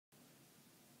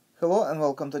Hello and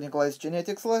welcome to Nikolai's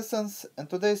genetics lessons, and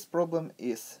today's problem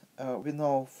is, we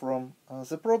know from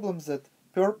the problem that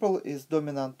purple is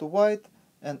dominant to white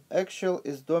and axial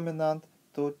is dominant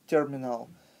to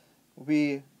terminal.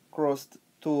 We crossed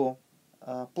two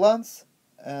plants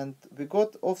and we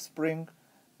got offspring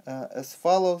as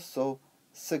follows, so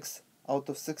 6 out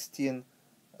of 16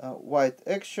 white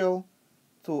axial,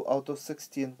 2 out of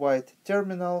 16 white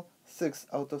terminal, 6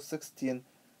 out of 16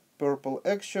 purple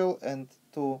axial, and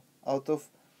 2 out of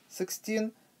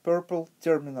 16 purple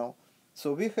terminal.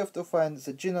 So we have to find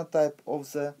the genotype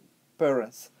of the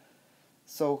parents.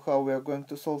 So how we are going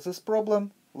to solve this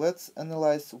problem? Let's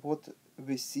analyze what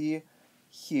we see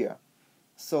here.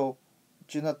 So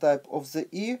genotype of the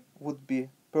E would be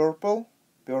purple,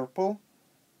 purple,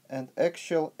 and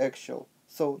axial, axial.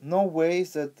 So no way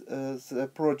that the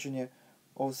progeny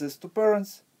of these two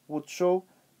parents would show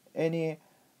any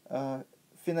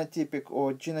phenotypic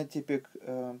or genotypic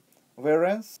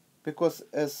variance, because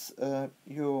as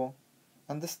you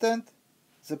understand,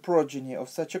 the progeny of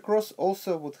such a cross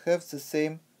also would have the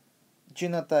same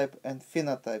genotype and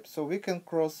phenotype. So we can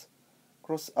cross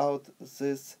out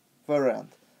this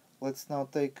variant. Let's now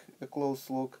take a close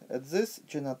look at this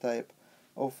genotype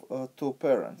of two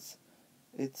parents.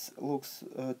 It looks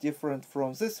different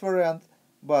from this variant,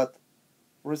 but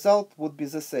result would be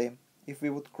the same. If we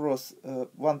would cross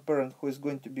one parent who is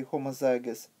going to be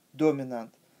homozygous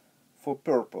dominant for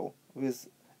purple with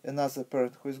another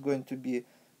parent who is going to be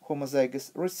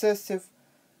homozygous recessive,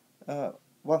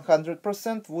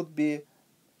 100% would be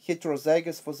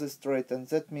heterozygous for this trait, and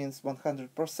that means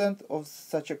 100% of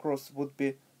such a cross would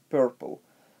be purple.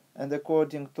 And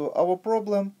according to our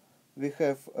problem, we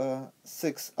have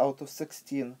 6 out of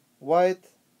 16 white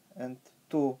and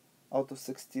 2 out of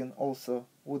 16 also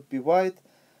would be white.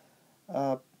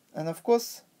 And of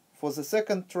course, for the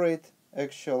second trait,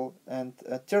 axial and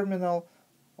terminal,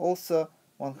 also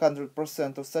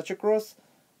 100% of such a cross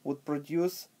would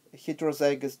produce a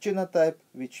heterozygous genotype,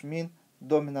 which means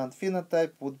dominant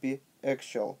phenotype would be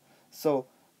axial. So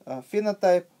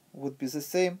phenotype would be the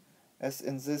same as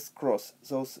in this cross.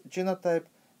 Those genotype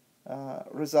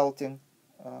resulting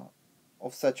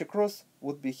of such a cross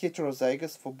would be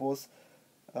heterozygous for both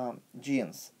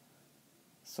genes.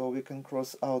 So we can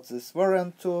cross out this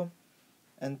variant too.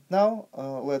 And now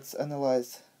let's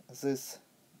analyze this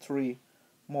tree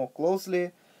more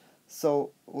closely.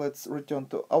 So let's return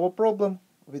to our problem.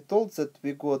 We told that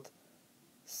we got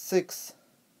 6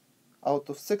 out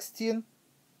of 16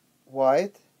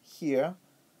 white here,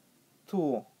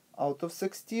 2 out of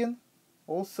 16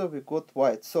 also we got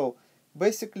white. So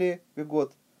basically we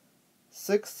got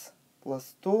 6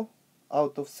 plus 2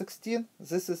 out of 16.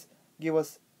 This is give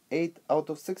us 8 out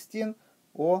of 16,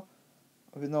 or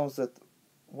we know that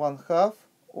 1/2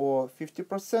 or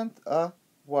 50% are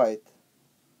white,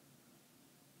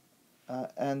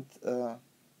 and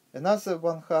another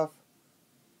 1/2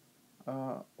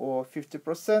 or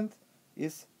 50%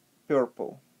 is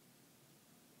purple.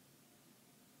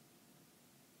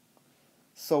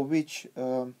 So which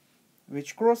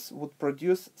cross would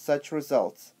produce such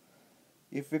results?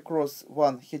 If we cross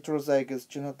one heterozygous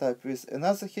genotype with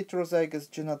another heterozygous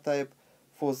genotype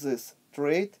for this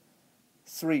trait,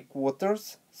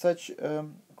 3/4 such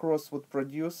cross would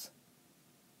produce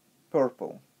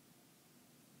purple,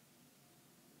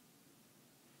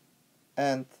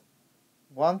 and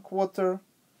 1/4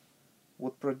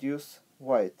 would produce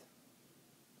white.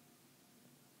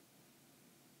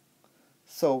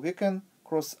 So we can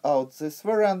cross out this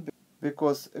variant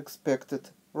because expected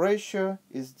ratio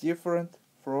is different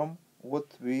from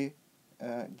what we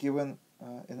given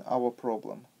in our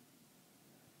problem.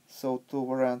 So two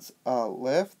variants are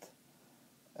left,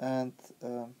 and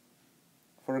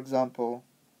for example,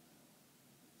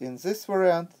 in this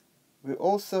variant we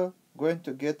also going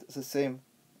to get the same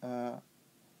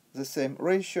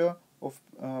ratio of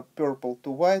purple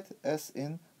to white as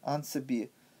in answer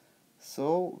B.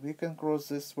 So we can cross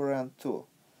this variant too.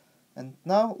 And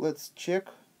now let's check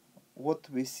what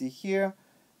we see here.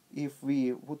 If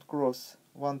we would cross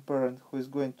one parent who is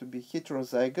going to be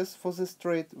heterozygous for this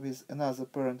trait with another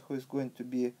parent who is going to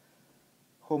be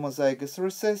homozygous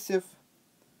recessive,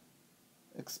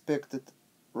 expected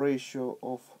ratio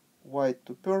of white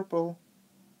to purple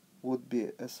would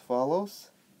be as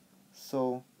follows.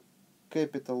 So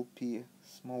capital P,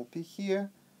 small p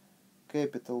here,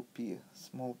 capital P,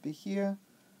 small p here,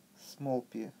 small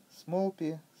p, small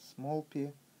p, small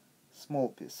p, small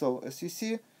p. So as you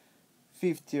see,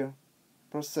 50%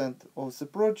 of the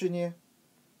progeny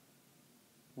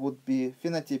would be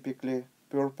phenotypically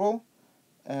purple,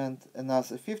 and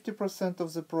another 50%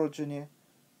 of the progeny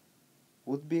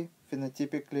would be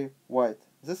phenotypically white.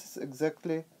 This is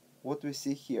exactly what we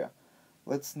see here.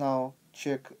 Let's now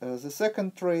check the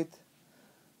second trait.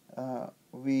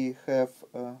 We have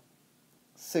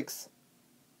 6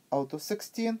 out of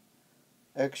 16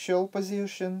 actual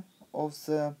position of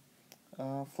the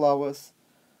flowers,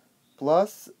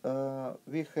 plus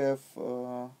we have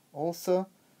also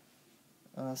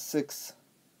 6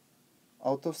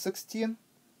 out of 16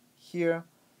 here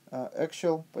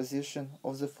actual position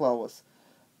of the flowers.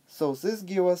 So this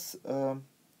gives us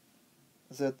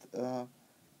that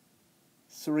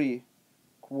 3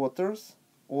 quarters,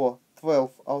 or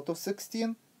 12 out of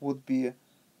 16 would be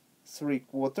 3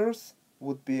 quarters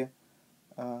would be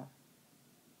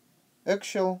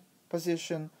actual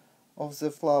position of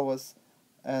the flowers,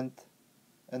 and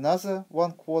another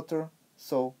 1 quarter,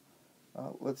 so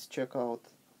let's check out,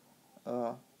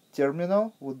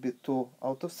 terminal would be 2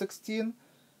 out of 16,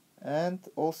 and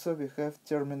also we have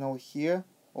terminal here,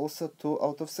 also 2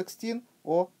 out of 16,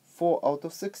 or 4 out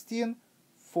of 16.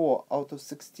 4 out of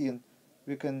 16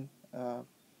 we can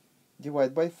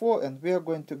divide by 4, and we are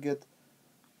going to get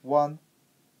 1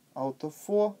 out of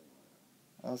 4.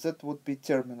 That would be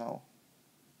terminal.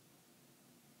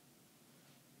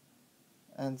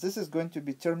 And this is going to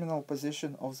be terminal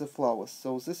position of the flowers.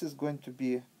 So this is going to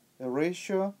be a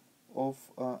ratio of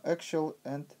actual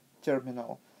and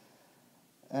terminal.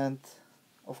 And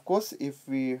of course, if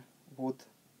we would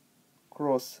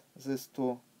cross these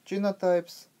two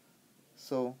genotypes,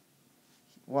 so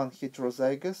one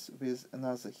heterozygous with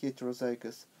another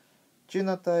heterozygous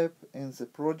genotype in the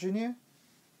progeny,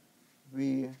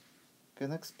 we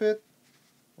can expect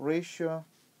ratio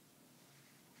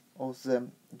of the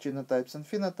genotypes and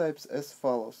phenotypes as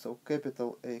follows. So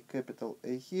capital A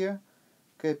here,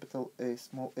 capital A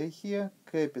small a here,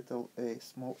 capital A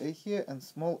small a here, and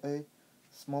small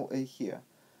a here.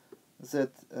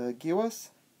 That give us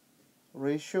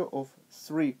ratio of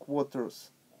 3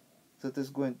 quarters, that is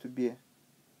going to be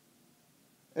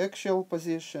actual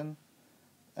position,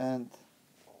 and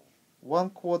 1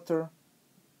 quarter,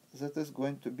 that is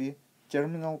going to be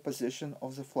terminal position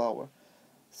of the flower.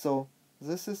 So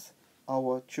this is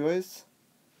our choice,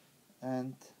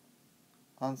 and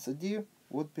answer D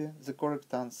would be the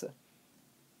correct answer.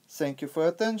 Thank you for your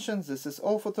attention. This is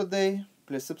all for today.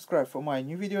 Please subscribe for my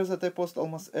new videos that I post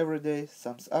almost every day.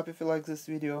 Thumbs up if you like this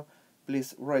video.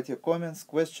 Please write your comments,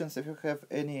 questions if you have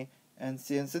any, and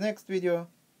see you in the next video.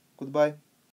 Goodbye.